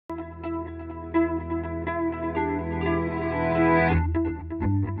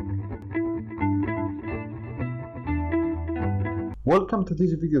Welcome to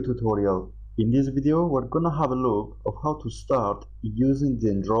this video tutorial. In this video we're gonna have a look of how to start using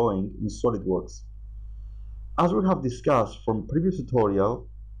the drawing in SolidWorks. As we have discussed from previous tutorial,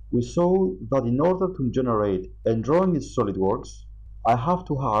 we saw that in order to generate a drawing in SolidWorks, I have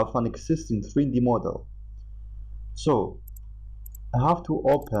to have an existing 3D model. So I have to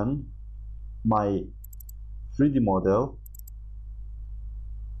open my 3D model,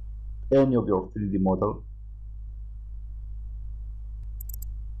 any of your 3D model.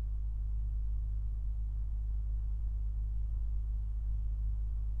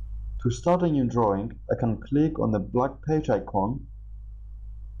 To start a new drawing, I can click on the black page icon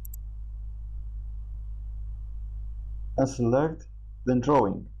and select the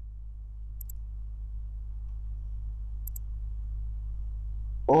drawing.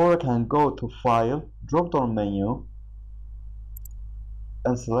 Or I can go to File, drop-down menu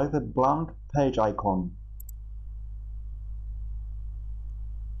and select the blank page icon.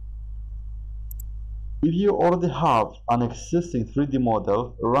 If you already have an existing 3D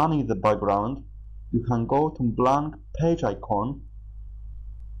model running in the background, you can go to blank page icon,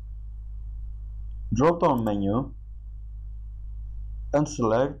 drop-down menu and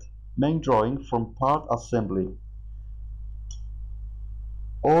select main drawing from part assembly,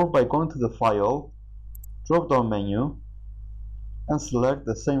 or by going to the File, drop-down menu and select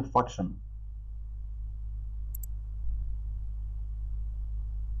the same function.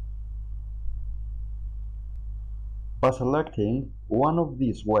 By selecting one of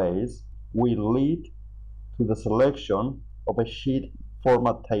these ways will lead to the selection of a sheet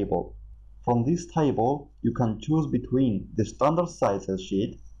format table. From this table you can choose between the standard sizes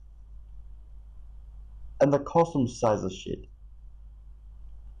sheet and the custom sizes sheet.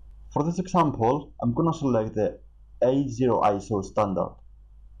 For this example, I'm going to select the A0 ISO standard.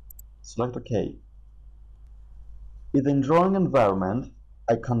 Select OK. In the drawing environment,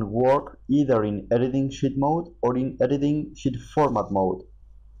 I can work either in editing sheet mode or in editing sheet format mode.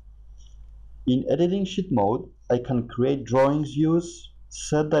 In editing sheet mode, I can create drawings views,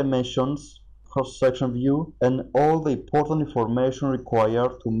 set dimensions, cross-section view, and all the important information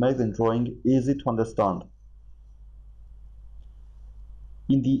required to make the drawing easy to understand.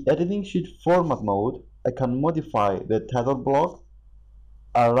 In the editing sheet format mode, I can modify the title block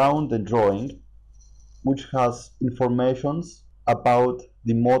around the drawing, which has informations about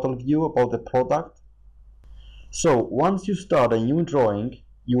the model view, about the product. So once you start a new drawing,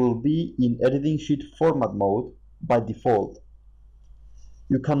 you will be in editing sheet format mode by default.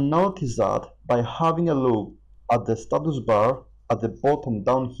 You can notice that by having a look at the status bar at the bottom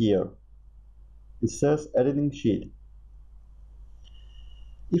down here. It says editing sheet.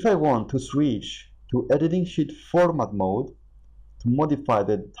 If I want to switch to editing sheet format mode to modify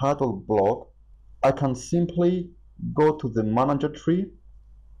the title block, I can simply go to the manager tree,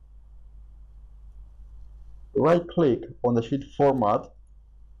 right click on the sheet format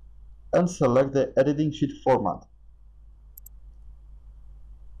and select the editing sheet format.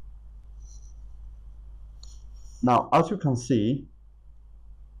 Now, as you can see,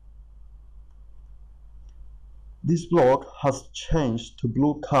 this block has changed to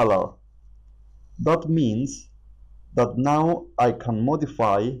blue color. That means that now I can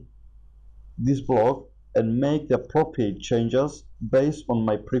modify this block and make the appropriate changes based on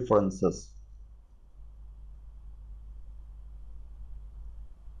my preferences.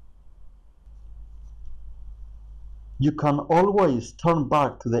 You can always turn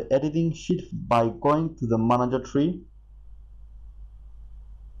back to the editing sheet by going to the manager tree,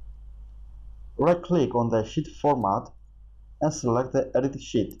 right click on the sheet format and select the edit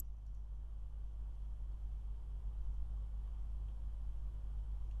sheet.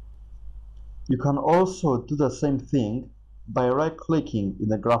 You can also do the same thing by right clicking in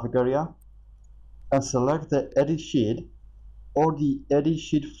the graphic area and select the edit sheet or the edit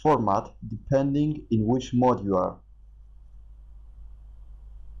sheet format depending in which mode you are.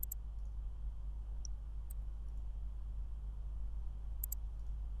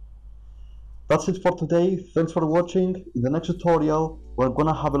 That's it for today. Thanks for watching. In the next tutorial, we're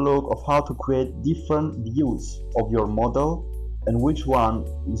gonna have a look of how to create different views of your model and which one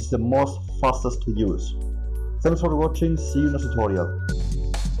is the most fastest to use. Thanks for watching. See you in the tutorial.